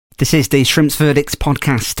This is the Shrimps Verdicts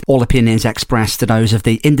podcast. All opinions expressed are those of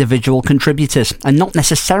the individual contributors and not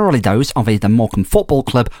necessarily those of either Morecambe Football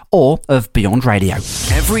Club or of Beyond Radio.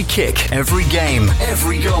 Every kick, every game,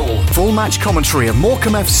 every goal. Full match commentary of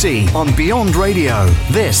Morecambe FC on Beyond Radio.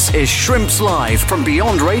 This is Shrimps Live from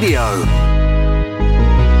Beyond Radio.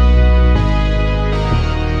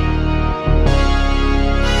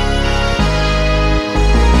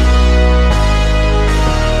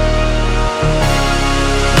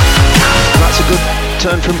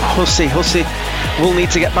 Turn from Hussey. Hussey will need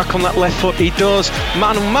to get back on that left foot. He does.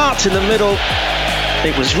 Man marked in the middle.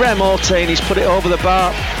 It was Rem Ortain. He's put it over the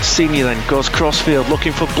bar. Senior then goes crossfield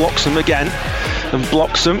looking for Bloxham again. And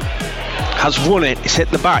Bloxham has won it. It's hit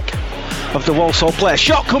the back of the Walsall player.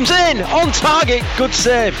 Shot comes in on target. Good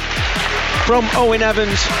save from Owen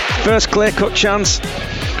Evans. First clear-cut chance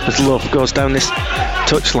as Love goes down this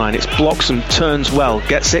touchline. It's Bloxham, turns well,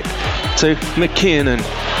 gets it to McKiernan.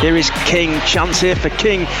 Here is King, chance here for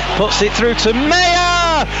King, puts it through to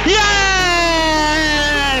Mayer. Yes!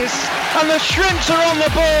 And the Shrimps are on the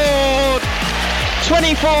board.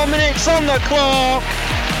 24 minutes on the clock.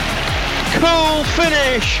 Cool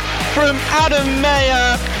finish from Adam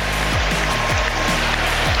Mayer.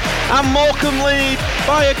 And Morecambe lead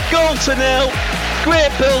by a 0-0.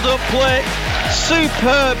 Great build-up play.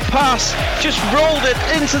 Superb pass, just rolled it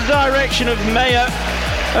into the direction of Mayer,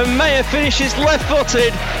 and Mayer finishes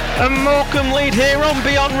left-footed, and Morecambe lead here on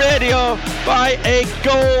Beyond Radio by a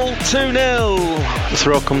goal 2-0. The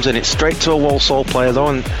throw comes in, it's straight to a Walsall player though,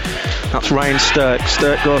 and that's Ryan Stirk.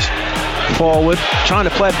 Stirk goes forward, trying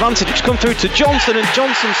to play advantage. It's come through to Johnson, and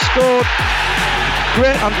Johnson scored.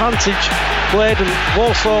 Great advantage played, and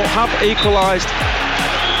Walsall have equalised.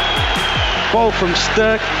 Ball from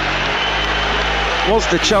Stirk was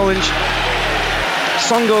the challenge.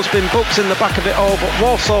 Songo's been booked in the back of it all, but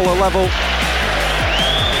Walsall are level.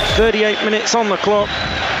 38 minutes on the clock,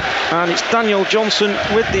 and it's Daniel Johnson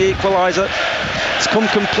with the equaliser. It's come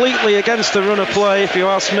completely against the run of play, if you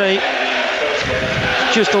ask me.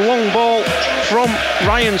 Just a long ball from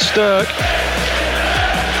Ryan Stirk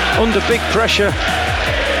under big pressure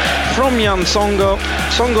from Jan Songo.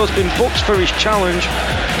 Songo's been booked for his challenge,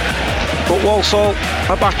 but Walsall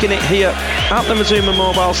are back in it here at the Mazuma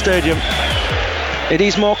Mobile Stadium. It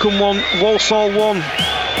is Morecambe 1, Walsall 1.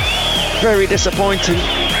 Very disappointing.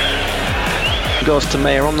 Goes to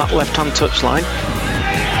Mayer on that left-hand touchline.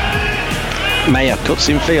 Mayer cuts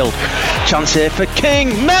in field. Chance here for King.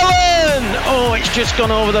 Mellon! Oh, it's just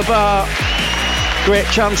gone over the bar. Great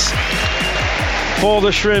chance for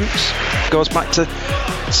the Shrimps. Goes back to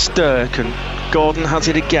Stirk, and Gordon has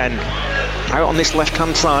it again. Out on this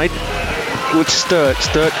left-hand side with Stirk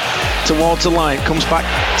towards the line, comes back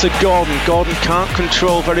to Gordon. Gordon can't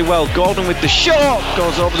control very well. Gordon with the shot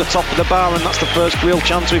goes over the top of the bar, and that's the first real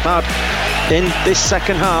chance we've had in this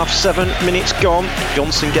second half. 7 minutes gone.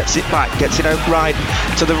 Johnson gets it back, gets it out right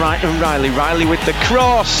to the right, and Riley with the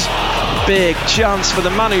cross. Big chance for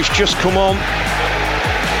the man who's just come on,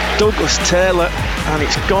 Douglas Taylor, and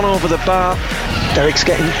it's gone over the bar. Derek's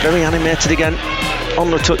getting very animated again on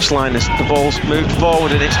the touchline as the ball's moved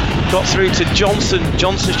forward, and it's got through to Johnson.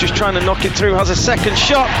 Johnson's just trying to knock it through, has a second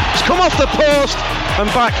shot. It's come off the post and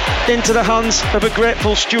back into the hands of a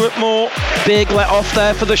grateful Stuart Moore. Big let off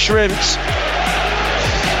there for the Shrimps.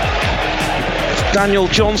 Daniel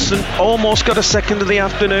Johnson almost got a second of the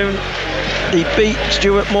afternoon. He beat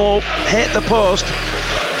Stuart Moore, hit the post.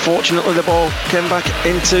 Fortunately, the ball came back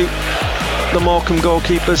into the Morecambe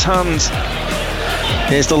goalkeeper's hands.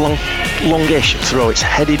 Here's the longish throw, it's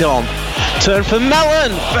headed on. Turn for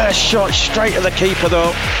Mellon. First shot straight at the keeper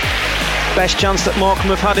though. Best chance that Morecambe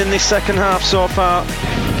have had in this second half so far.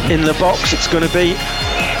 In the box, it's going to be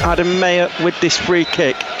Adam Mayer with this free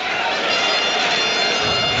kick.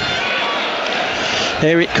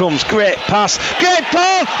 Here it comes, great pass, great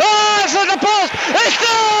ball. Oh, it's at the post, it's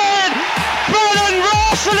in! Farrend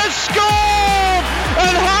Rawson has scored,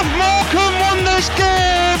 and have Morecambe won this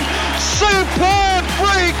game. Superb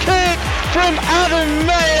free kick from Adam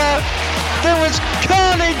Mayer. There was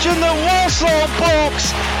carnage in the Walsall box.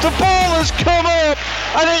 The ball has come up,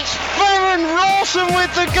 and it's Farrend Rawson with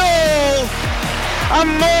the goal.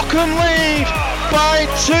 And Morecambe lead by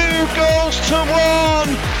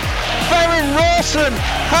 2-1. Farrend Rawson,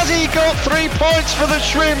 has he got 3 points for the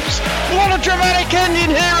Shrimps? What a dramatic ending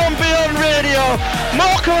here on Beyond Radio.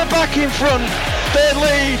 Morecambe are back in front. They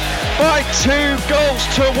lead by 2-1.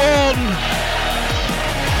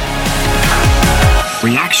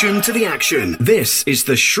 Reaction to the action. This is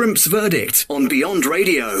the Shrimps Verdict on Beyond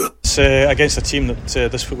Radio. It's against a team that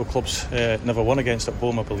this football club's never won against at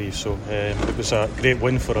home, I believe. So it was a great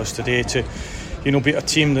win for us today to beat a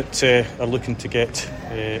team that are looking to get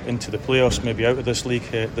into the playoffs, maybe out of this league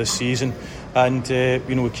this season. And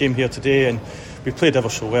we came here today and we played ever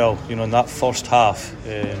so well. In that first half,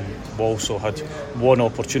 Walsall had one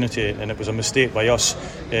opportunity and it was a mistake by us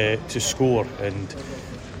to score. And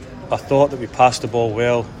I thought that we passed the ball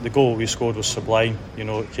well. The goal we scored was sublime.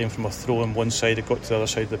 It came from a throw on one side, it got to the other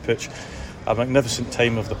side of the pitch. A magnificent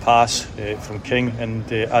time of the pass from King,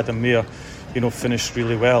 and Adam Mayer finished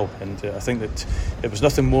really well. And I think that it was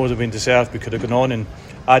nothing more than we deserved. We could have gone on and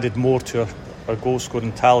added more to our goal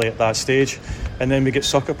scoring tally at that stage, and then we get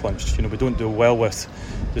sucker punched. We don't do well with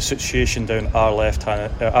the situation down our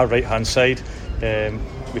right hand side.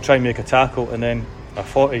 We try and make a tackle, and then a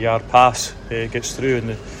 40-yard pass gets through,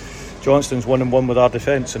 and Johnston's 1-on-1 with our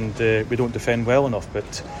defence, and we don't defend well enough.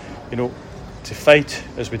 But to fight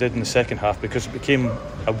as we did in the second half, because it became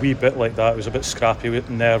a wee bit like that. It was a bit scrappy,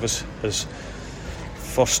 nervous, as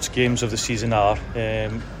first games of the season are.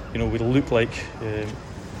 We looked like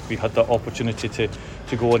we had that opportunity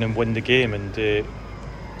to go on and win the game, and a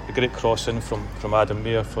great cross in from Adam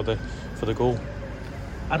Mayer for the goal.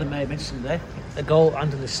 Adam Mayer mentioned there a goal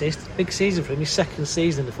and an assist. Big season for him, his second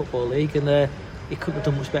season in the Football League, and he couldn't have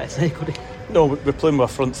done much better today, could he? No, we're playing with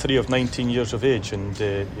a front three of 19 years of age, and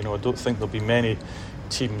I don't think there'll be many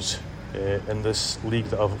teams in this league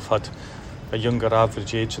that have had a younger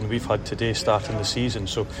average age than we've had today starting the season.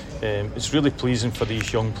 So it's really pleasing for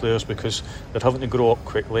these young players because they're having to grow up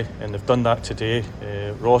quickly, and they've done that today.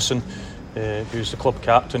 Rawson, who's the club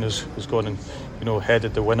captain, has gone and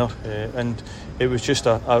headed the winner, and it was just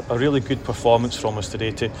a really good performance from us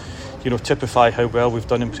today to typify how well we've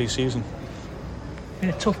done in pre-season. Been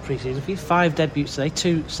a tough pre-season for you. 5 debuts today,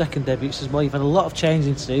 2 second debuts as well. You've had a lot of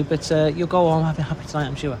changing to do, but you'll go on happy tonight,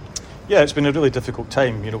 I'm sure. Yeah, it's been a really difficult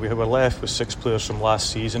time. We were left with 6 players from last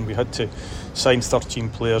season. We had to sign 13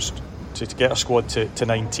 players to get our squad to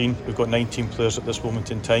 19. We've got 19 players at this moment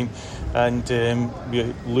in time, and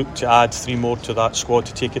we look to add 3 more to that squad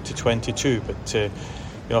to take it to 22. But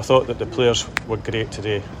I thought that the players were great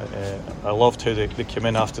today. I loved how they came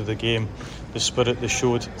in after the game, the spirit they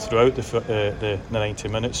showed throughout the 90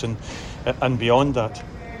 minutes and beyond that.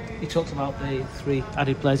 You talked about the 3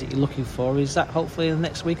 added players that you're looking for. Is that hopefully in the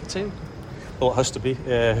next week or 2? Well, it has to be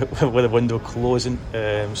with the window closing.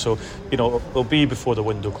 So it'll be before the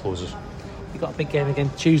window closes. You've got a big game again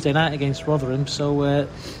Tuesday night against Rotherham, so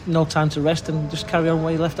no time to rest and just carry on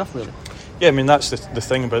where you left off, really. Yeah, I mean, that's the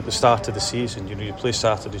thing about the start of the season. You play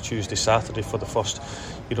Saturday, Tuesday, Saturday for the first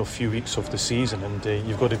few weeks of the season, and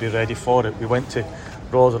you've got to be ready for it. We went to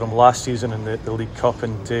Rotherham last season in the League Cup,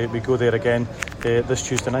 and we go there again this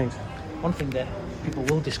Tuesday night. One thing that people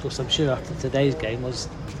will discuss, I'm sure, after today's game was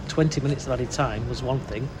 20 minutes of added time was one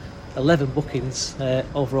thing, 11 bookings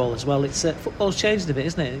overall as well. It's football's changed a bit,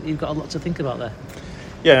 isn't it? You've got a lot to think about there.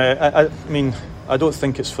 Yeah, I mean, I don't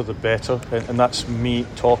think it's for the better, and that's me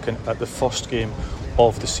talking at the first game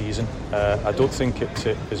of the season. I don't think it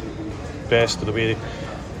is best of the way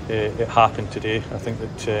it happened today. I think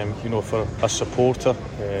that for a supporter,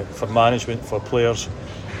 for management, for players,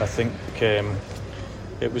 I think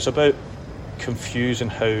it was about confusing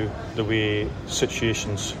how the way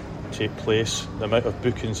situations take place, the amount of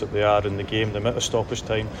bookings that there are in the game, the amount of stoppage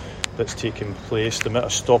time that's taking place, the amount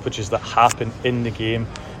of stoppages that happen in the game.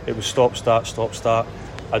 It was stop, start.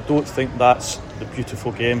 I don't think that's the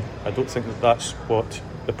beautiful game. I don't think that that's what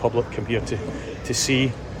the public come here to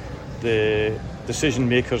see. The decision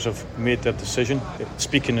makers have made their decision.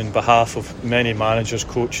 Speaking in behalf of many managers,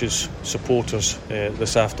 coaches, supporters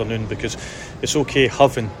this afternoon, because it's okay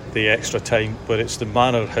having the extra time, but it's the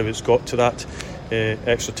manner how it's got to that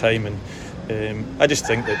extra time. And I just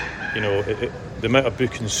think that the amount of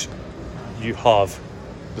bookings you have,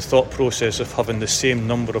 the thought process of having the same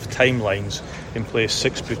number of timelines in place,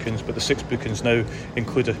 6 bookings, but the 6 bookings now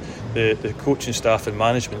include the coaching staff and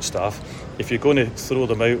management staff. If you're going to throw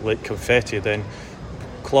them out like confetti, then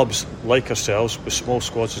clubs like ourselves with small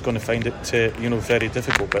squads is going to find it very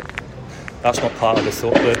difficult. But that's not part of the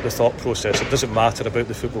thought process. It doesn't matter about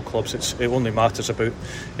the football clubs. It only matters about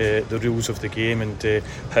the rules of the game and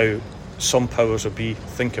how some powers of be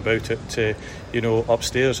think about it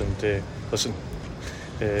upstairs. And listen,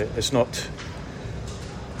 it's not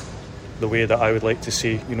the way that I would like to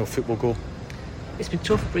see football go. It's been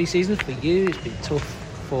tough pre-season for you, it's been tough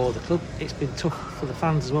for the club, it's been tough for the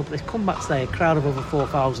fans as well, but they've come back today, a crowd of over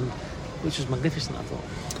 4,000, which was magnificent, I thought.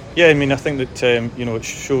 Yeah, I mean, I think that it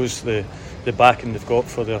shows the backing they've got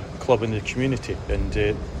for their club and the community, and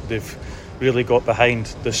they've really got behind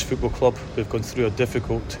this football club. They've gone through a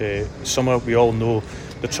difficult summer. We all know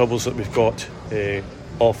the troubles that we've got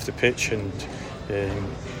off the pitch, and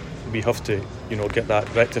we have to get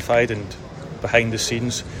that rectified, and behind the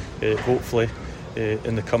scenes, hopefully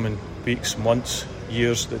in the coming weeks, months,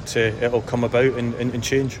 years, that it'll come about and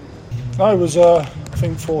change. No, it was, I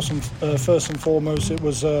think, first and foremost, it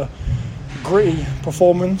was a gritty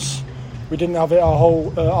performance. We didn't have it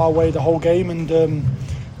our way the whole game, and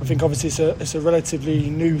I think obviously it's a relatively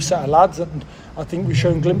new set of lads, and I think we've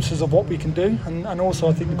shown glimpses of what we can do, and also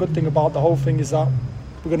I think the good thing about the whole thing is that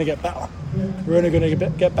we're going to get better. We're only going to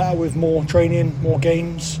get better with more training, more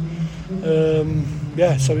games.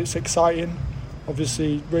 So it's exciting.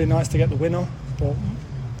 Obviously, really nice to get the winner, but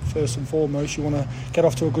first and foremost, you want to get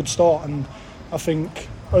off to a good start, and I think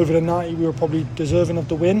over the 90 we were probably deserving of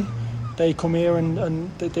the win. They come here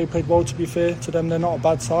and they played well, to be fair to them. They're not a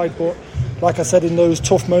bad side, but like I said, in those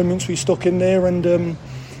tough moments we stuck in there, and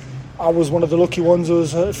I was one of the lucky ones who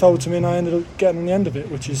it fell to me, and I ended up getting on the end of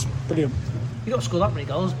it, which is brilliant. You don't score that many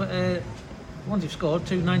goals, but the ones you've scored,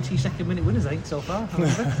 2 92nd minute winners, I think, so far.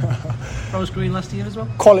 Rose Green last year as well.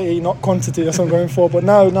 Quality, not quantity, that's what I'm going for. But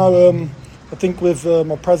no, I think with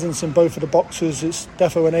my presence in both of the boxes, it's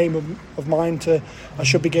definitely an aim of mine I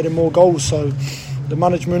should be getting more goals. So the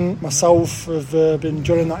management, myself, have been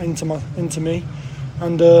drilling that into me,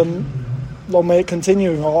 and long may it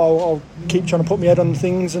continue. I'll keep trying to put my head on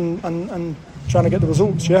things and trying to get the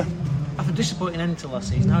results. Yeah. After a disappointing end to last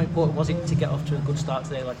season, how important was it to get off to a good start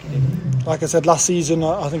today, like you did? Like I said last season,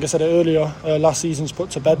 I think I said it earlier. Last season's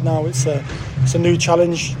put to bed now. It's a new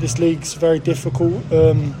challenge. This league's very difficult.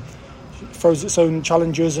 Throws its own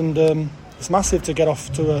challenges, and it's massive to get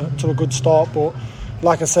off to a good start. But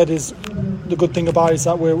like I said, is the good thing about it is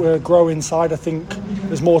that we're a growing side. I think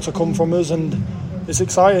there's more to come from us, and it's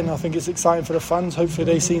exciting. I think it's exciting for the fans. Hopefully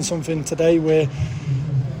they've seen something today where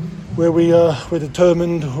we're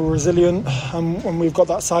determined, we're resilient, and we've got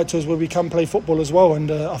that side to us where we can play football as well. And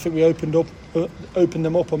I think we opened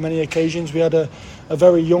them up on many occasions. We had a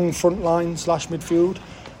very young front line / midfield,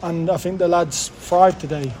 and I think the lads thrived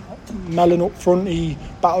today. Mellon up front, he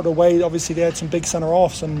battled away. Obviously they had some big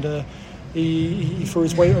centre-halves, and he threw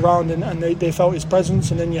his weight around, and they felt his presence.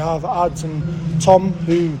 And then you have Ads and Tom,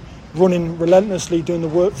 who running relentlessly, doing the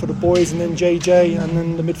work for the boys, and then JJ, and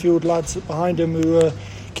then the midfield lads behind him who are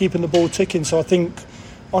keeping the ball ticking. So I think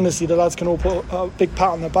honestly the lads can all put a big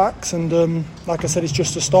pat on their backs, and like I said, it's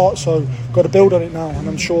just a start, so we've got to build on it now, and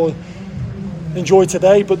I'm sure enjoy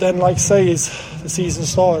today, but then like I say, is the season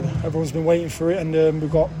started, everyone's been waiting for it, and we've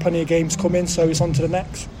got plenty of games coming, so it's on to the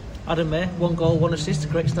next. Adam May, 1 goal, 1 assist, a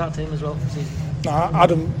great start to him as well for the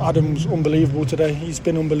season. Adam's unbelievable today. He's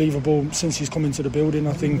been unbelievable since he's come into the building.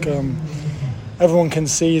 I think everyone can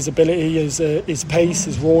see his ability, his pace,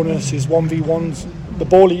 his rawness, his 1v1s. The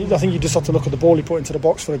ball, I think you just have to look at the ball he put into the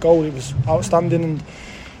box for the goal. It was outstanding, and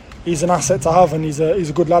he's an asset to have, and he's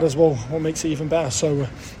a good lad as well, what makes it even better. So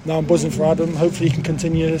now I'm buzzing for Adam. Hopefully he can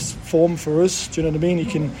continue his form for us. Do you know what I mean?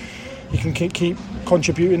 He can keep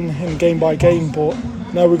contributing in game by game. But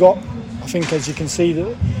no, we got, I think, as you can see, that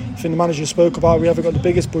I think the manager spoke about, we haven't got the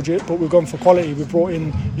biggest budget, but we've gone for quality. We've brought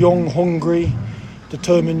in young, hungry,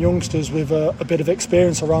 determined youngsters with a bit of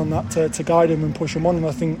experience around that to guide them and push them on. And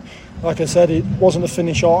I think, like I said, it wasn't a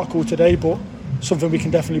finished article today, but something we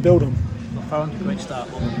can definitely build on. Farrend, great start.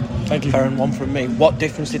 Thank you. Farrend, one from me. What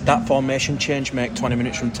difference did that formation change make 20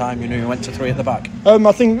 minutes from time? You went to 3 at the back.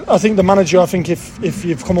 I think the manager, if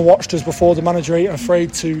you've come and watched us before, the manager ain't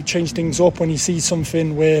afraid to change things up when he sees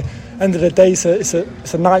something where, end of the day, it's a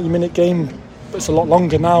 90-minute game. It's a lot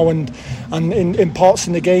longer now, and in parts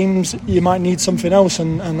in the games you might need something else,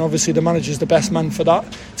 and obviously the manager's the best man for that,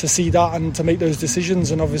 to see that and to make those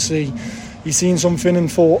decisions. And obviously he's seen something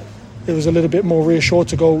and thought it was a little bit more reassured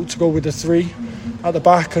to go with the 3 at the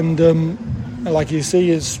back, and like you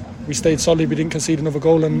see, is we stayed solid, we didn't concede another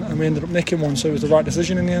goal, and we ended up nicking one, so it was the right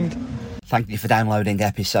decision in the end. Thank you for downloading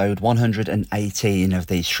episode 118 of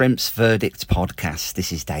the Shrimps Verdict podcast.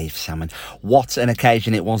 This is Dave Salmon. What an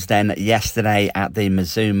occasion it was then yesterday at the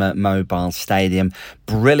Mazuma Mobile Stadium.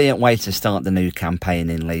 Brilliant way to start the new campaign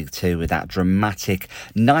in League Two with that dramatic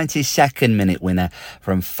 92nd minute winner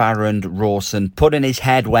from Farrend Rawson, putting his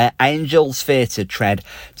head where angels fear to tread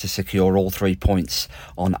to secure all 3 points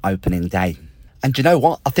on opening day. And do you know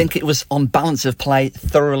what? I think it was, on balance of play,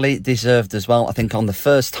 thoroughly deserved as well. I think on the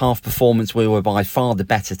first half performance, we were by far the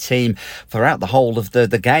better team throughout the whole of the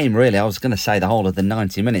game, really. I was going to say the whole of the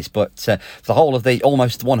 90 minutes, but for the whole of the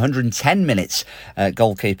almost 110 minutes,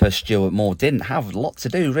 goalkeeper Stuart Moore didn't have a lot to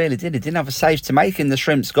do, really, did he? Didn't have a save to make in the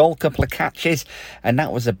Shrimps' goal, couple of catches, and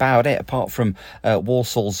that was about it, apart from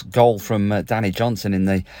Walsall's goal from Danny Johnson in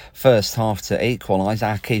the first half to equalise.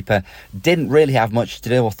 Our keeper didn't really have much to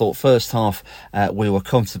do. I thought first half we were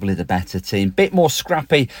comfortably the better team. Bit more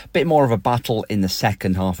scrappy, bit more of a battle in the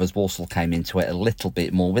second half as Walsall came into it a little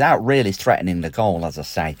bit more without really threatening the goal, as I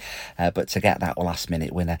say. But to get that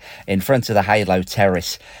last-minute winner in front of the Halo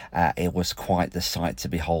Terrace, it was quite the sight to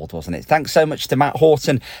behold, wasn't it? Thanks so much to Matt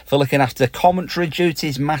Horton for looking after commentary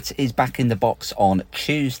duties. Matt is back in the box on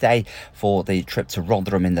Tuesday for the trip to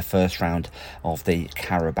Rotherham in the first round of the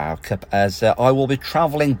Carabao Cup, as I will be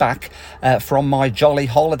travelling back from my jolly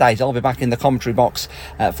holidays. I'll be back in the commentary box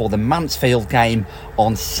for the Mansfield game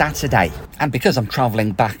on Saturday. And because I'm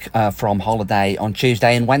travelling back from holiday on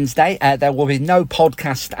Tuesday and Wednesday, there will be no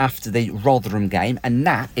podcast after the Rotherham game, and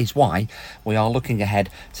that is why we are looking ahead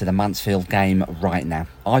to the Mansfield game right now.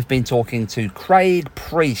 I've been talking to Craig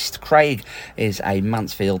Priest. Craig is a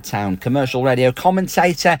Mansfield Town commercial radio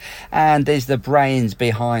commentator and is the brains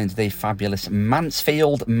behind the fabulous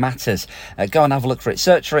Mansfield Matters. Go and have a look for it.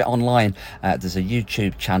 Search for it online. There's a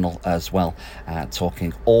YouTube channel as well,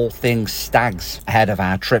 talking all things Stags ahead of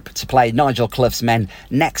our trip to play Nigel Clough's men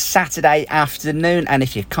next Saturday afternoon. And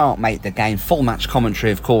if you can't make the game, full match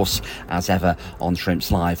commentary, of course, as ever on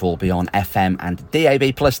Shrimps Live, will be on FM and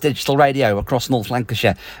DAB Plus digital radio across North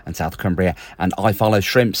Lancashire and South Cumbria, and iFollow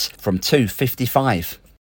Shrimps from 2:55.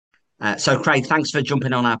 So, Craig, thanks for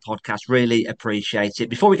jumping on our podcast. Really appreciate it.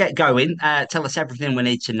 Before we get going, tell us everything we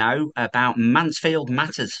need to know about Mansfield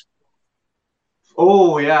Matters.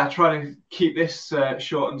 Oh, yeah, trying to keep this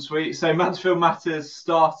short and sweet. So Mansfield Matters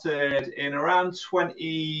started in around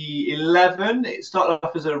 2011. It started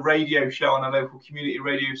off as a radio show on a local community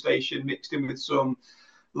radio station, mixed in with some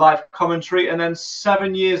live commentary. And then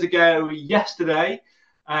 7 years ago, yesterday,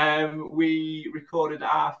 we recorded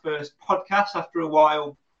our first podcast. After a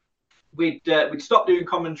while, we'd stopped doing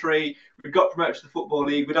commentary. We got promoted to the Football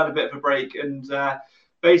League. We'd had a bit of a break, and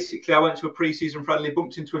basically I went to a pre-season friendly,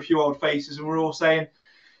 bumped into a few old faces, and we're all saying,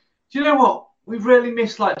 do you know what? We've really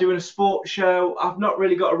missed doing a sports show. I've not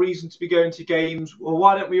really got a reason to be going to games. Well,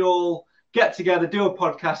 why don't we all get together, do a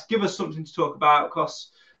podcast, give us something to talk about?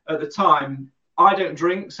 Because at the time, I don't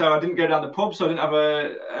drink, so I didn't go down the pub, so I didn't have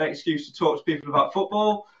an excuse to talk to people about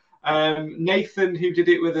football. Nathan, who did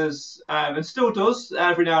it with us and still does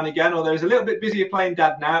every now and again, although he's a little bit busier playing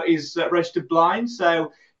dad now, is registered blind,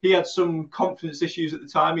 so he had some confidence issues at the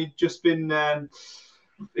time. He'd just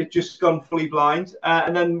gone fully blind.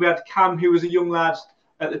 And then we had Cam, who was a young lad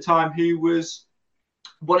at the time, who was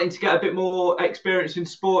wanting to get a bit more experience in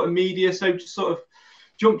sport and media, so just sort of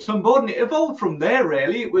jumped on board, and it evolved from there,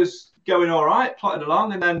 really. It was going all right, plotting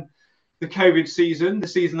along, and then the COVID season, the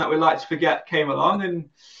season that we like to forget, came along, and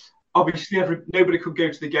obviously nobody could go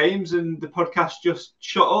to the games, and the podcast just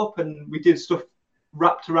shot up, and we did stuff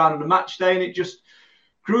wrapped around on a match day, and it just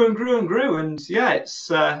grew and grew and grew. And yeah, it's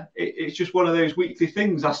just one of those weekly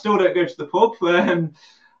things. I still don't go to the pub.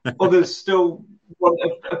 Others still want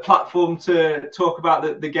a platform to talk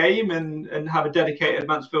about the game and have a dedicated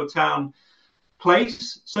Mansfield Town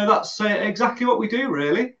place. So that's exactly what we do,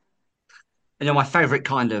 really. You know, my favourite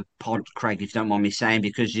kind of pod, Craig, if you don't mind me saying,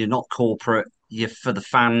 because you're not corporate, you're for the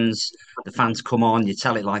fans. The fans come on, you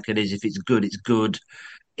tell it like it is. If it's good, it's good.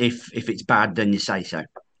 If it's bad, then you say so.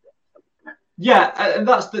 Yeah, and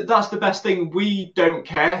that's the best thing. We don't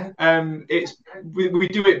care. We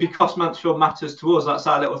do it because Mansfield matters to us. That's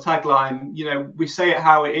our little tagline. You know, we say it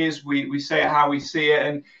how it is. We say it how we see it,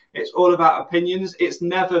 and it's all about opinions. It's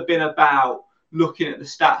never been about looking at the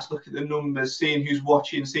stats, looking at the numbers, seeing who's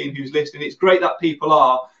watching, seeing who's listening. It's great that people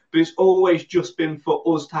are, but it's always just been for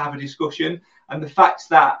us to have a discussion. And the fact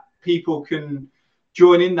that people can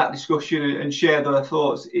join in that discussion and share their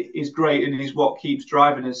thoughts is great, and is what keeps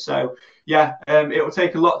driving us. So yeah, it will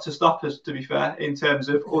take a lot to stop us, to be fair, in terms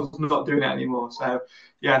of us not doing it anymore. So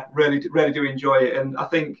yeah, really do enjoy it. And I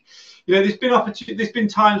think, you know, there's been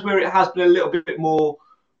times where it has been a little bit more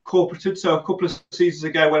corporated. So a couple of seasons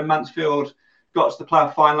ago, when Mansfield got to the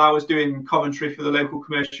playoff final, I was doing commentary for the local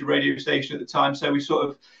commercial radio station at the time. So we sort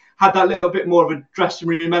of had that little bit more of a dressing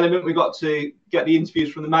room element. We got to get the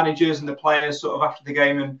interviews from the managers and the players sort of after the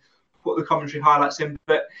game and put the commentary highlights in.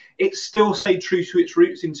 But it still stayed true to its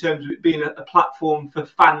roots in terms of it being a platform for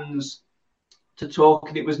fans to talk.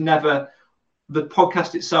 And it was never, the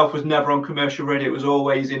podcast itself was never on commercial radio. It was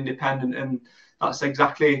always independent. And that's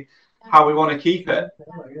exactly how we want to keep it.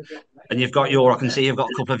 And I can see you've got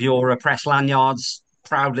a couple of your press lanyards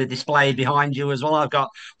proudly displayed behind you as well. I've got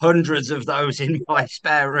hundreds of those in my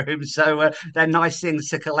spare room, so they're nice things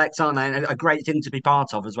to collect, aren't they? And a great thing to be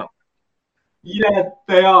part of as well. Yeah,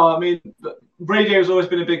 they are. I mean, radio has always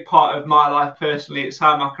been a big part of my life personally. It's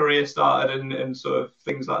how my career started and sort of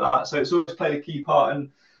things like that. So it's always played a key part. And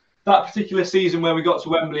that particular season where we got to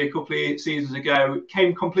Wembley a couple of seasons ago, it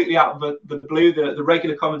came completely out of the blue. The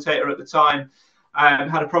regular commentator at the time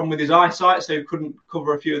had a problem with his eyesight, so he couldn't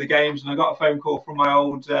cover a few of the games. And I got a phone call from my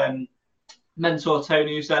old mentor,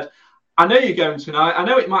 Tony, who said, I know you're going tonight. I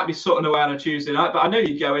know it might be Sutton away on a Tuesday night, but I know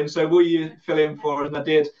you're going, so will you fill in for us? And I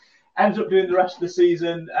did. Ended up doing the rest of the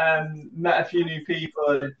season, met a few new people.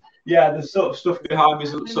 And yeah, the sort of stuff behind me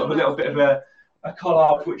is sort of a little bit of a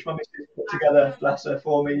collage which my missus put together, bless her,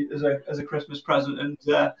 for me as a Christmas present. And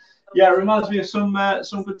yeah, it reminds me of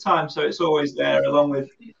some good times. So it's always there, along with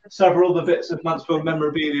several other bits of Mansfield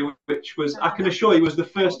memorabilia, which was, I can assure you, was the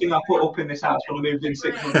first thing I put up in this house when I moved in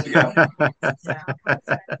 6 months ago.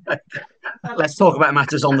 Let's talk about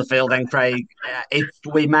matters on the field then, Craig, if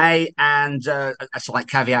we may. And a slight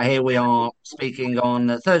caveat here, we are speaking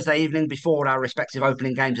on Thursday evening before our respective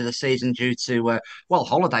opening games of the season due to,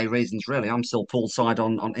 holiday reasons, really. I'm still poolside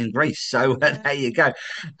in Greece, so there you go.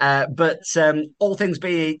 But all things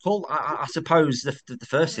being equal, I suppose the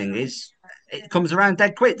first thing is it comes around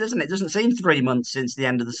dead quick, doesn't it? It doesn't seem 3 months since the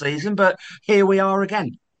end of the season, but here we are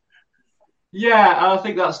again. Yeah, I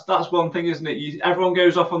think that's one thing, isn't it? Everyone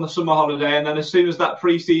goes off on the summer holiday, and then as soon as that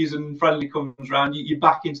pre-season friendly comes around, you're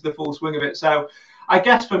back into the full swing of it. So I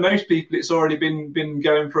guess for most people, it's already been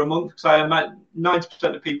going for a month, because I imagine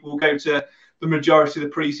 90% of people will go to the majority of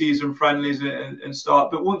the pre-season friendlies and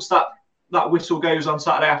start. But once that whistle goes on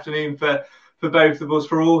Saturday afternoon for both of us,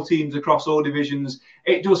 for all teams across all divisions,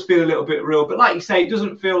 it does feel a little bit real. But like you say, it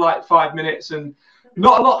doesn't feel like 5 minutes, and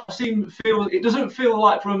not a lot it doesn't feel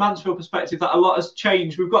like, from a Mansfield perspective, that a lot has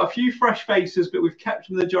changed. We've got a few fresh faces, but we've kept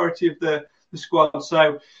the majority of the squad.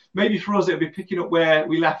 So maybe for us, it'll be picking up where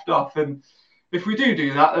we left off. And if we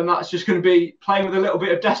do that, then that's just going to be playing with a little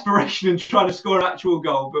bit of desperation and trying to score an actual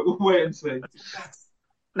goal. But we'll wait and see.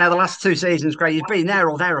 Now, the last 2 seasons, Greg, you've been there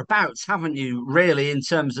or thereabouts, haven't you, really, in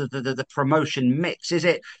terms of the promotion mix? Is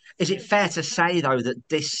it fair to say, though, that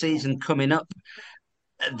this season coming up,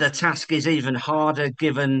 the task is even harder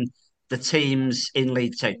given the teams in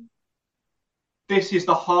League Two? This is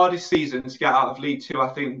the hardest season to get out of League Two I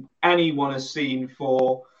think anyone has seen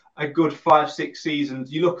for a good 5-6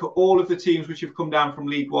 seasons. You look at all of the teams which have come down from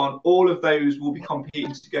League One, all of those will be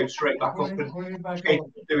competing to go straight back up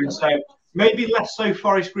and doing so. Maybe less so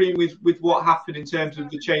Forest Green with what happened in terms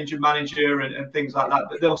of the change of manager and things like that,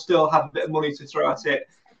 but they'll still have a bit of money to throw at it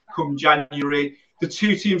come January. The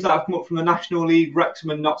 2 teams that have come up from the National League,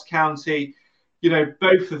 Wrexham and Notts County,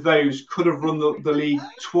 both of those could have run the league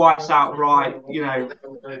twice outright,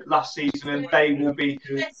 last season, and they will be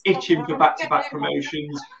itching for back-to-back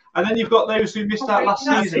promotions. And then you've got those who missed out last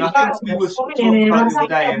season. I think we were talking about the other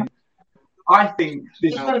day, and I think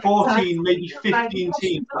there's 14, maybe 15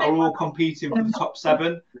 teams that are all competing for the top 7.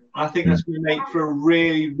 And I think that's going to make for a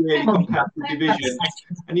really, really competitive division.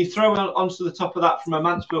 And you throw onto the top of that from a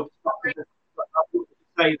Mansfield perspective,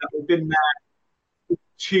 say that we've been there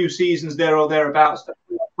 2 seasons there or thereabouts,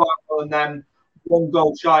 and then 1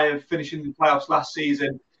 goal shy of finishing the playoffs last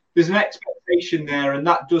season. There's an expectation there, and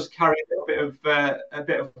that does carry a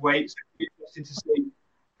bit of weight. So it'll be interesting to see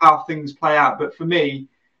how things play out. But for me,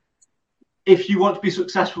 if you want to be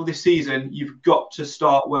successful this season, you've got to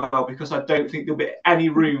start well, because I don't think there'll be any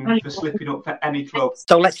room for slipping up for any club.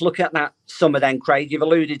 So let's look at that summer then, Craig. You've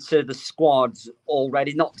alluded to the squads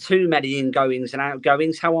already. Not too many ingoings and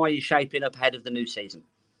outgoings. How are you shaping up ahead of the new season?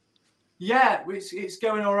 Yeah, it's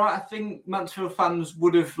going all right. I think Mansfield fans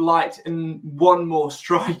would have liked one more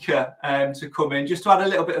striker to come in, just to add a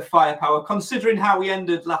little bit of firepower, considering how we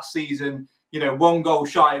ended last season. 1 goal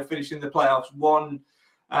shy of finishing the playoffs, 1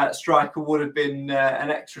 striker would have been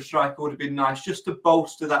an extra striker would have been nice, just to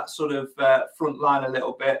bolster that sort of front line a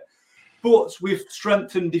little bit. But we've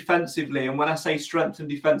strengthened defensively, and when I say strengthened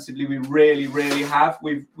defensively, we really, really have.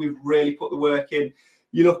 We've really put the work in.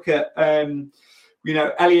 You look at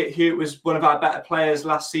Elliot Hewitt was one of our better players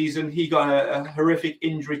last season. He got a horrific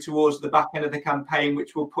injury towards the back end of the campaign,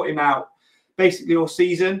 which will put him out basically all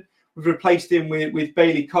season. We've replaced him with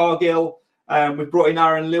Bailey Cargill. We've brought in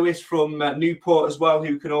Aaron Lewis from Newport as well,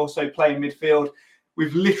 who can also play in midfield.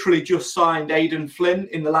 We've literally just signed Aidan Flynn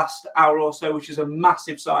in the last hour or so, which is a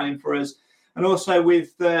massive signing for us. And also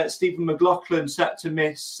with Stephen McLaughlin set to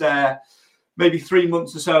miss maybe 3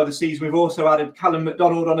 months or so of the season, we've also added Callum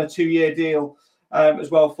McDonald on a 2-year deal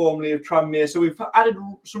as well, formerly of Tranmere. So we've added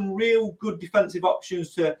some real good defensive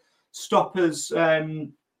options to stop us,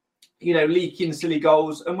 leaking silly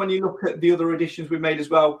goals. And when you look at the other additions we made as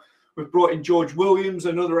well, we've brought in George Williams,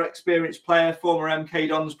 another experienced player, former MK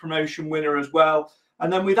Dons promotion winner as well.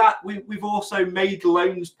 And then with that, we've also made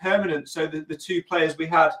loans permanent. So the 2 players we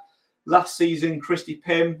had last season, Christy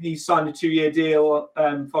Pym, he signed a 2-year deal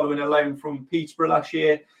following a loan from Peterborough last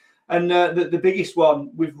year. And the biggest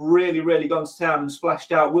one, we've really gone to town and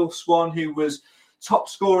splashed out. Will Swan, who was top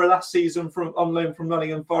scorer last season on loan from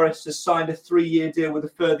Nottingham Forest, has signed a 3-year deal with a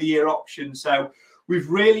further year option. So we've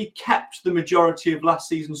really kept the majority of last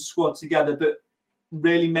season's squad together, but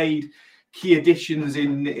really made key additions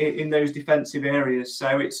in those defensive areas.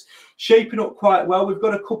 So it's shaping up quite well. We've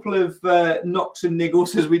got a couple of knocks and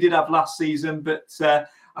niggles as we did have last season, but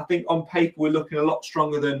I think on paper we're looking a lot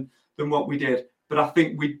stronger than what we did. But I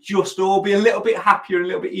think we'd just all be a little bit happier and a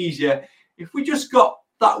little bit easier if we just got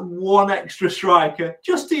that one extra striker,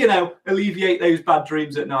 just to, alleviate those bad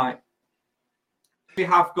dreams at night. We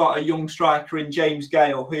have got a young striker in James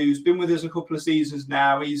Gale, who's been with us a couple of seasons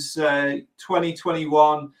now. He's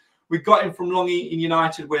 21. We got him from Long Eaton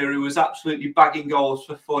United, where he was absolutely bagging goals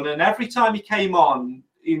for fun. And every time he came on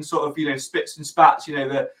in sort of, spits and spats,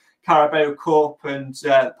 the Carabao Cup and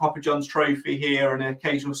Papa John's Trophy here and an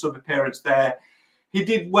occasional sub-appearance there, he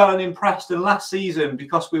did well and impressed. And last season,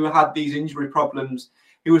 because we had these injury problems,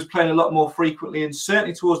 he was playing a lot more frequently, and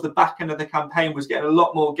certainly towards the back end of the campaign was getting a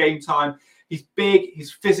lot more game time. He's big,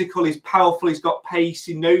 he's physical, he's powerful, he's got pace,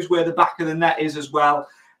 he knows where the back of the net is as well.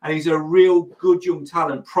 And he's a real good young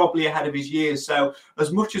talent, probably ahead of his years. So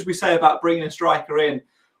as much as we say about bringing a striker in,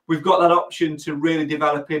 we've got that option to really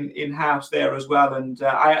develop in-house there as well. And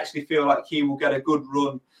I actually feel like he will get a good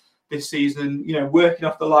run this season. Working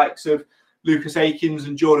off the likes of Lucas Akins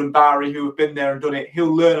and Jordan Bowery, who have been there and done it,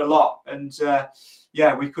 he'll learn a lot. And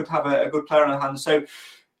we could have a good player on our hands. So,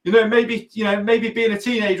 maybe being a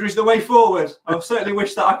teenager is the way forward. I certainly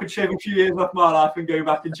wish that I could shave a few years off my life and go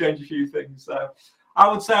back and change a few things. So I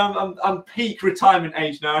would say I'm peak retirement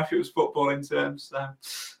age now if it was footballing terms. So.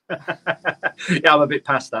 Yeah, I'm a bit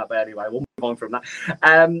past that, but anyway, we'll move on from that.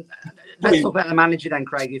 Let's talk about the manager then,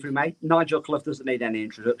 Craig, if we may. Nigel Clough doesn't need any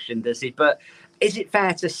introduction, does he? But is it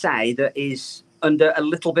fair to say that he's under a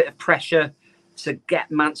little bit of pressure to get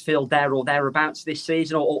Mansfield there or thereabouts this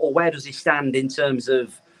season, or where does he stand in terms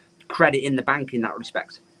of credit in the bank in that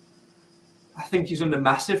respect? I think he's under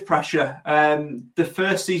massive pressure. The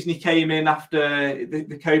first season he came in after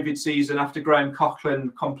the COVID season, after Graham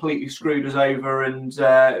Coughlin completely screwed us over and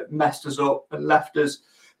messed us up and left us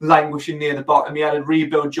languishing near the bottom. He had a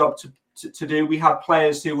rebuild job to do. We had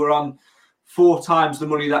players who were on 4 times the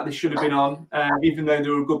money that they should have been on. Even though they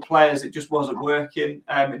were good players, it just wasn't working.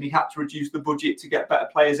 And he had to reduce the budget to get better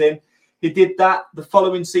players in. He did that. The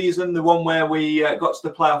following season, the one where we got to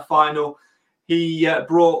the playoff final, he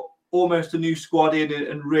brought almost a new squad in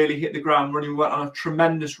and really hit the ground running. We went on a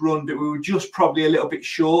tremendous run, but we were just probably a little bit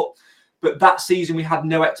short. But that season, we had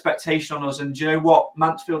no expectation on us. And do you know what?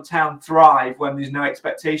 Mansfield Town thrive when there's no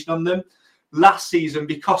expectation on them. Last season,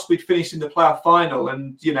 because we'd finished in the playoff final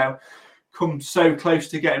and, come so close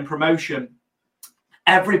to getting promotion,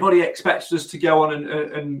 everybody expected us to go on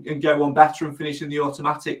and go on better and finish in the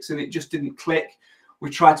automatics, and it just didn't click. We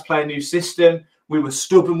tried to play a new system. We were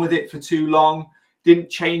stubborn with it for too long, didn't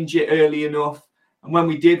change it early enough. And when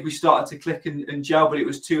we did, we started to click and gel, but it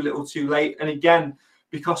was too little too late. And again,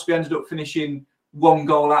 because we ended up finishing 1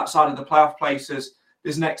 goal outside of the playoff places,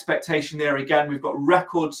 there's an expectation there again. We've got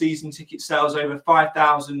record season ticket sales, over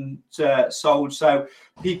 5,000 sold. So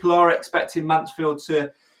people are expecting Mansfield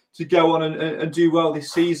to go on and do well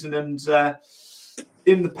this season. And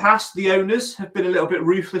in the past, the owners have been a little bit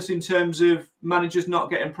ruthless in terms of managers not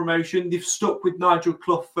getting promotion. They've stuck with Nigel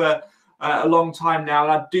Clough for a long time now.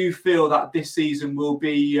 And I do feel that this season will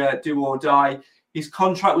be do or die. His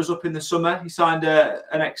contract was up in the summer. He signed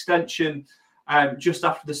an extension just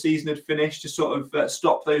after the season had finished to sort of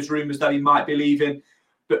stop those rumours that he might be leaving.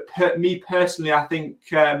 But me personally, I think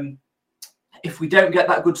if we don't get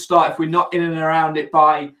that good start, if we're not in and around it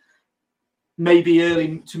by maybe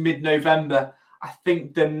early to mid-November, I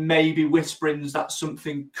think there may be whisperings that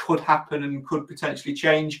something could happen and could potentially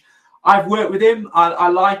change. I've worked with him. I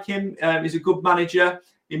like him. He's a good manager.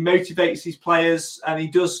 He motivates his players, and he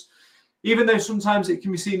does, even though sometimes it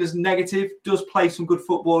can be seen as negative, does play some good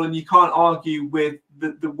football, and you can't argue with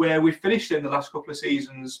the where we've finished in the last couple of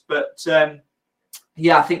seasons. But I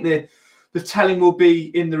think the telling will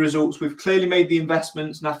be in the results. We've clearly made the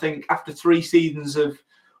investments, and I think after 2 seasons of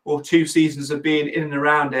being in and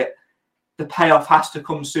around it, the payoff has to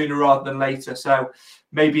come sooner rather than later. So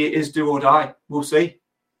maybe it is do or die. We'll see.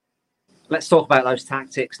 Let's talk about those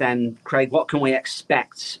tactics then, Craig. What can we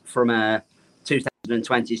expect from a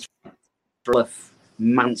 2020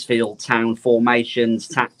 Mansfield Town formations,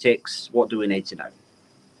 tactics? What do we need to know?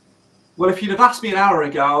 Well, if you'd have asked me an hour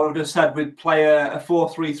ago, I would have said we'd play a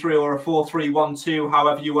 4-3-3 or a 4-3-1-2,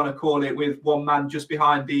 however you want to call it, with one man just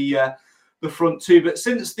behind the front two. But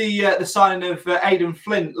since the signing of Aidan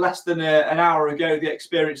Flint less than an hour ago, the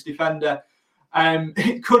experienced defender,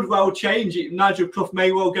 it could well change. Nigel Clough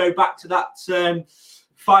may well go back to that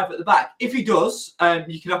 5 at the back. If he does,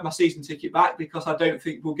 you can have my season ticket back, because I don't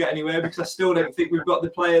think we'll get anywhere, because I still don't think we've got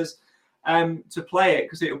the players to play it,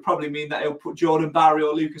 because it will probably mean that he'll put Jordan Barry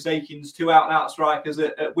or Lucas Akins, 2 out-and-out strikers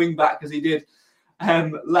at wing back, as he did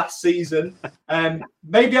last season.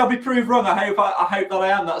 Maybe I'll be proved wrong. I hope that I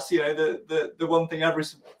am. That's the one thing every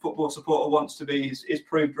football supporter wants to be is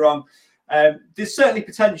proved wrong. There's certainly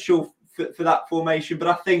potential for that formation, but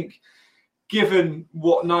I think, given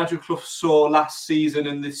what Nigel Clough saw last season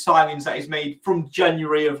and the signings that he's made from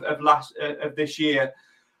January of this year,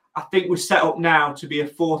 I think we're set up now to be a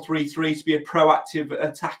 4-3-3, to be a proactive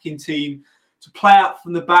attacking team, to play out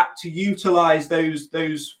from the back, to utilise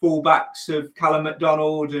those full-backs of Callum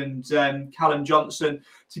MacDonald and Callum Johnson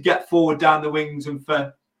to get forward down the wings, and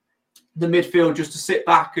for the midfield just to sit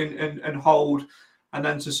back and hold, and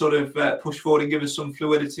then to sort of push forward and give us some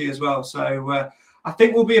fluidity as well. So I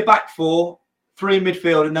think we'll be a back 4, 3 in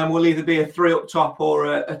midfield, and then we'll either be a 3 up top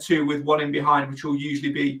or a 2 with 1 in behind, which will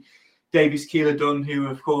usually be Davies Keeler-Dunn, who,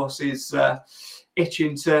 of course, is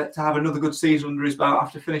itching to have another good season under his belt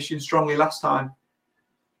after finishing strongly last time.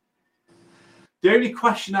 The only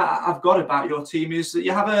question I've got about your team is that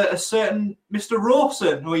you have a certain Mr.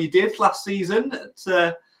 Rawson, or you did last season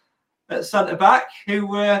at centre-back,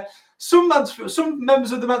 who some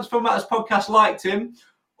members of the Mansfield Matters podcast liked him.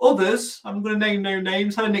 Others, I'm going to name no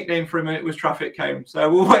names, had a nickname for him, and it was Traffic Cone. So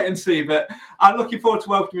we'll wait and see. But I'm looking forward to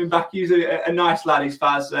welcoming him back. He's a nice lad. He's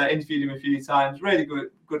Faz, interviewed him a few times. Really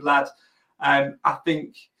good lad. I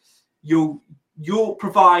think you'll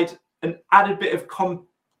provide an added bit of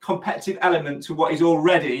competitive element to what is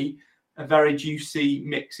already a very juicy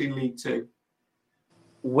mix in League Two.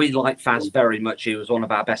 We like Faz very much. He was one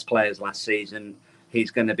of our best players last season. He's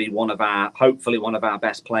going to be hopefully one of our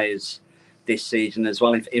best players this season as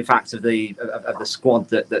well. In fact, of the squad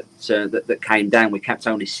that came down, we kept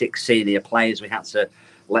only 6 senior players. We had to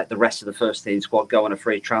let the rest of the first team squad go on a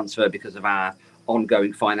free transfer because of our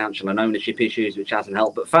ongoing financial and ownership issues, which hasn't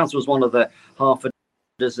helped. But Faz was one of the half a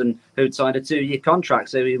dozen who'd signed a 2-year contract,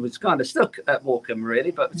 so he was kind of stuck at Morecambe, really.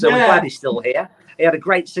 But so we're glad he's still here. He had a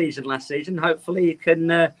great season last season. Hopefully, he can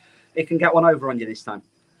get one over on you this time.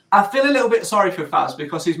 I feel a little bit sorry for Faz,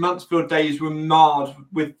 because his Mansfield days were marred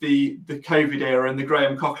with the COVID era and the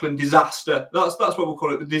Graham Coughlin disaster. That's what we'll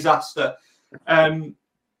call it, the disaster. When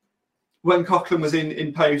Coughlin was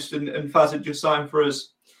in post and Faz had just signed for us,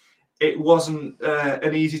 it wasn't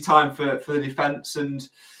an easy time for the defence. And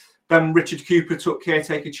then Richard Cooper took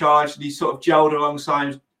caretaker charge, and he sort of gelled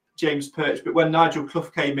alongside James Perch. But when Nigel Clough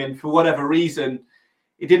came in, for whatever reason,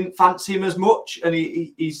 he didn't fancy him as much, and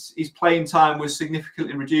his playing time was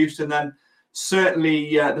significantly reduced. And then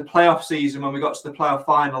certainly the playoff season, when we got to the playoff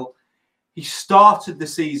final, he started the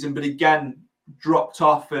season, but again dropped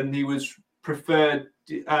off, and he was preferred.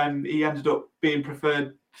 He ended up being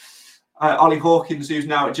preferred. Ollie Hawkins, who's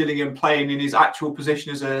now at Gillingham, playing in his actual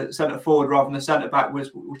position as a centre forward rather than a centre back,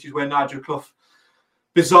 which is where Nigel Clough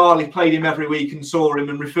bizarrely played him every week and saw him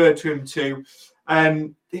and referred to him to.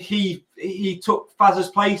 He took Faz's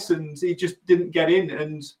place, and he just didn't get in,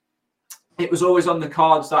 and it was always on the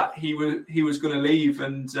cards that he was going to leave.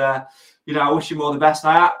 And I wish him all the best.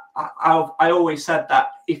 I always said that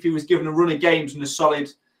if he was given a run of games and a solid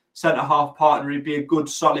centre half partner, he'd be a good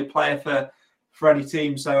solid player for any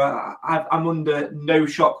team. So I'm under no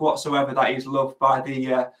shock whatsoever that he's loved by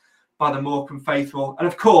the Morecambe faithful, and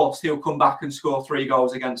of course he'll come back and score 3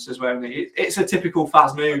 goals against us, won't he? It's a typical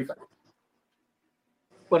Faz move.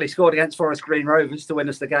 Well, he scored against Forest Green Rovers to win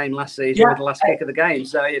us the game last season with the last kick of the game.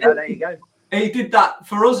 So, there you go. He did that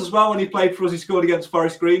for us as well when he played for us. He scored against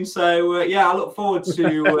Forest Green. So, I look forward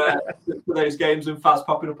to those games and Faz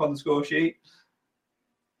popping up on the score sheet.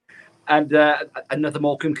 And another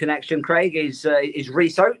Morecambe connection, Craig, is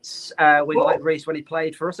Rhys Oates. We liked Rhys when he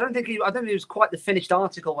played for us. I don't think he was quite the finished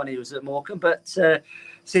article when he was at Morecambe, but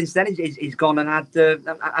since then he's gone and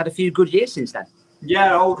had a few good years since then.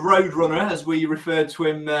 Yeah, old road runner, as we referred to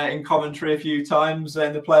him in commentary a few times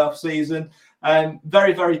in the playoff season.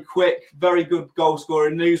 Very, very quick, very good goal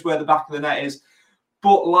scorer, knows where the back of the net is.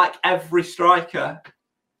 But like every striker,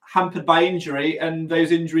 hampered by injury, and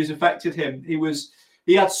those injuries affected him.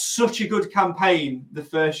 He had such a good campaign the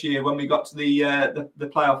first year when we got to the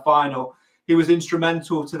playoff final. He was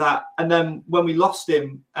instrumental to that. And then when we lost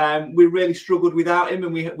him, we really struggled without him,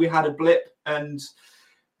 and we had a blip. And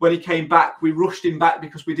when he came back, we rushed him back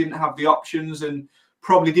because we didn't have the options and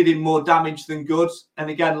probably did him more damage than good. And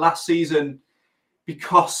again, last season,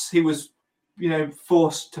 because he was,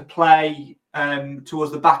 forced to play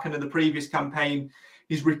towards the back end of the previous campaign,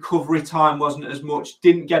 his recovery time wasn't as much,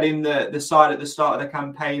 didn't get in the side at the start of the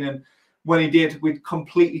campaign. And when he did, we'd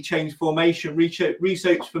completely changed formation.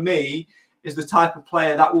 Research for me is the type of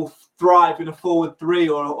player that will thrive in a forward three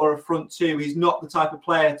or a front two. He's not the type of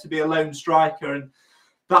player to be a lone striker. And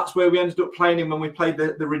that's where we ended up playing him when we played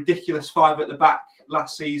the ridiculous five at the back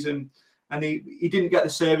last season. And he didn't get the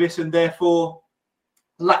service and therefore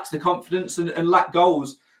lacked the confidence and lacked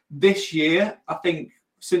goals. This year, I think,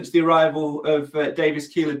 since the arrival of Davis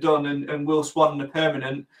Keeler-Dunn and Will Swan the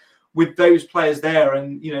permanent, with those players there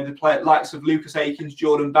and, the likes of Lucas Akins,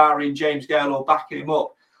 Jordan Bowery and James Gale all backing him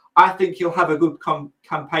up, I think he'll have a good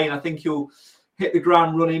campaign. I think he'll hit the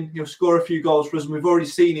ground running. He'll score a few goals for us. And we've already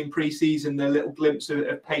seen in pre-season the little glimpse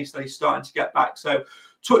of pace that he's starting to get back. So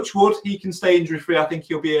touch wood, he can stay injury-free. I think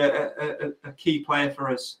he'll be a key player for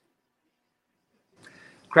us.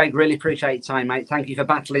 Craig, really appreciate your time, mate. Thank you for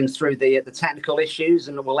battling through the technical issues,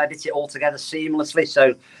 and we'll edit it all together seamlessly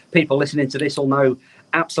so people listening to this will know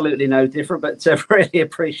absolutely no different. But really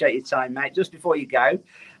appreciate your time, mate. Just before you go,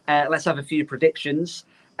 let's have a few predictions.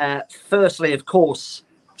 Firstly, of course,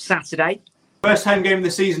 Saturday. First home game of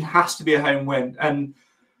the season has to be a home win. And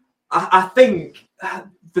I think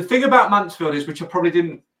the thing about Mansfield is, which I probably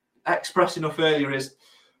didn't express enough earlier, is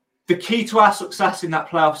the key to our success in that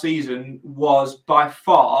playoff season was by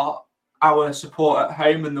far our support at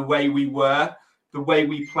home and the way we were, the way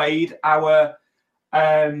we played, our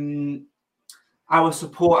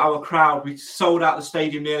support, our crowd. We sold out the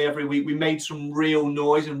stadium nearly every week. We made some real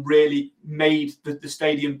noise and really made the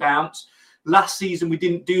stadium bounce. Last season, we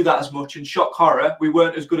didn't do that as much. And shock horror, we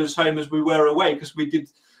weren't as good as home as we were away because we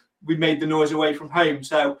made the noise away from home.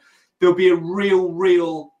 So there'll be a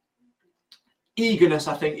real eagerness,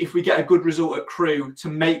 I think, if we get a good result at Crewe, to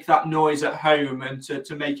make that noise at home and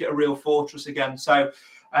to make it a real fortress again. So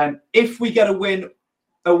if we get a win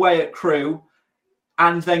away at Crewe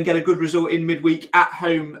and then get a good result in midweek at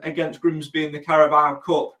home against Grimsby in the Carabao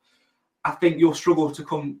Cup, I think you'll struggle to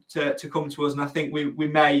come to us. And I think we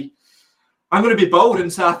may, I'm going to be bold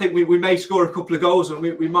and say I think we may score a couple of goals, and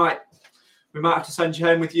we might have to send you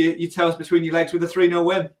home with your tails between your legs with a 3-0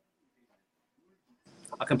 win.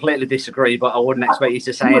 I completely disagree, but I wouldn't expect you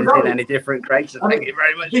to say anything any different, Craig. So thank you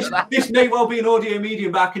very much for that. This may well be an audio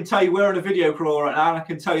medium, but I can tell you we're on a video call right now, and I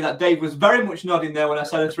can tell you that Dave was very much nodding there when I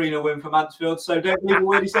said a 3-0 win for Mansfield. So don't leave a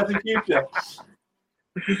word he said in future.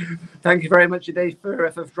 Thank you very much indeed for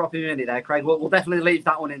dropping in there, Craig. We'll definitely leave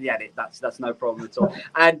that one in the edit. That's no problem at all.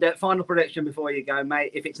 And final prediction before you go,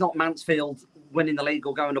 mate. If it's not Mansfield winning the league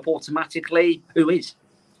or going up automatically, who is?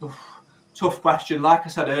 Tough question. Like I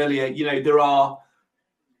said earlier, there are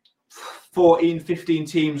 14, 15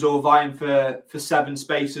 teams all vying for 7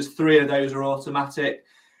 spaces. 3 of those are automatic.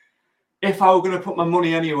 If I were going to put my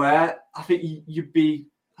money anywhere, I think you'd be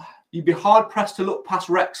hard pressed to look past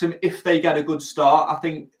Wrexham if they get a good start. I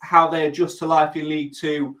think how they adjust to life in League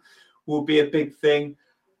Two will be a big thing.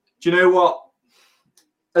 Do you know what?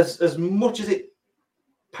 As much as it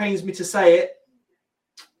pains me to say it,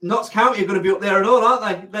 Notts County are going to be up there and all,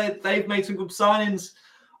 aren't they? They've made some good signings.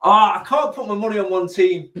 I can't put my money on one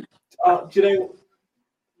team. Do you know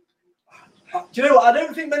what? I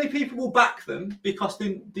don't think many people will back them because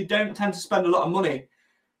they don't tend to spend a lot of money.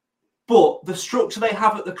 But the structure they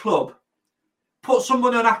have at the club, put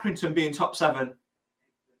someone on Accrington being top 7.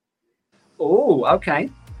 Oh, okay.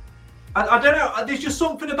 I don't know. There's just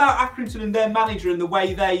something about Accrington and their manager and the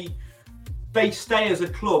way they stay as a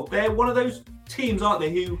club. They're one of those teams, aren't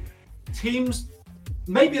they? Teams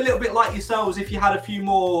maybe a little bit like yourselves if you'd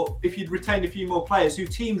retained a few more players, who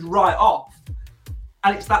teams write off.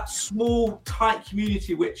 And it's that small, tight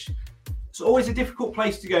community which it's always a difficult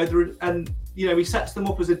place to go through, and he sets them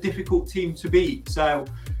up as a difficult team to beat. So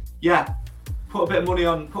yeah, put a bit of money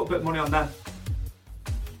on them.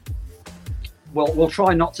 Well, we'll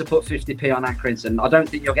try not to put 50p on Accrington. I don't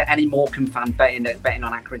think you'll get any Morecambe fan betting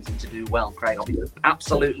on Accrington to do well, Craig. I'll be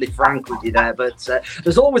absolutely frank with you there. But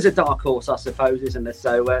there's always a dark horse, I suppose, isn't there?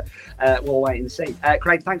 So we'll wait and see.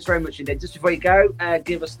 Craig, thanks very much indeed. Just before you go,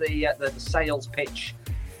 give us the sales pitch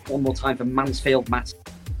one more time for Mansfield Matters.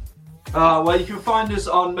 Well, you can find us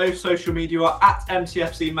on most social media at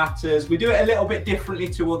MCFC Matters. We do it a little bit differently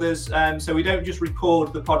to others. So we don't just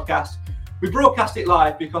record the podcast. We broadcast it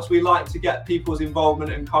live because we like to get people's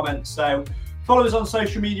involvement and comments. So follow us on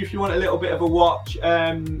social media if you want a little bit of a watch.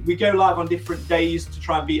 We go live on different days to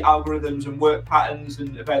try and beat algorithms and work patterns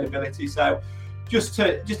and availability. So just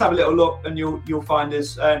have a little look and you'll find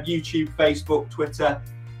us. YouTube, Facebook, Twitter.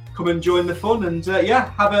 Come and join the fun, and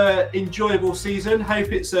have an enjoyable season.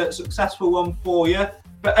 Hope it's a successful one for you,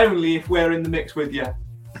 but only if we're in the mix with you.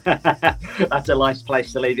 That's a nice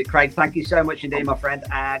place to leave it. Craig, thank you so much indeed, my friend.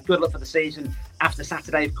 Good luck for the season after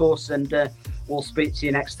Saturday, of course, and we'll speak to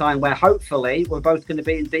you next time, where hopefully we're both going to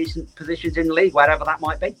be in decent positions in the league, wherever that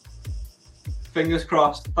might be. Fingers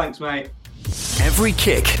crossed. Thanks, mate. Every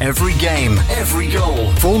kick, every game, every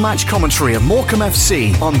goal. Full match commentary of Morecambe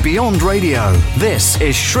FC on Beyond Radio. This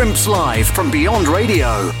is Shrimps Live from Beyond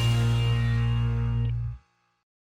Radio.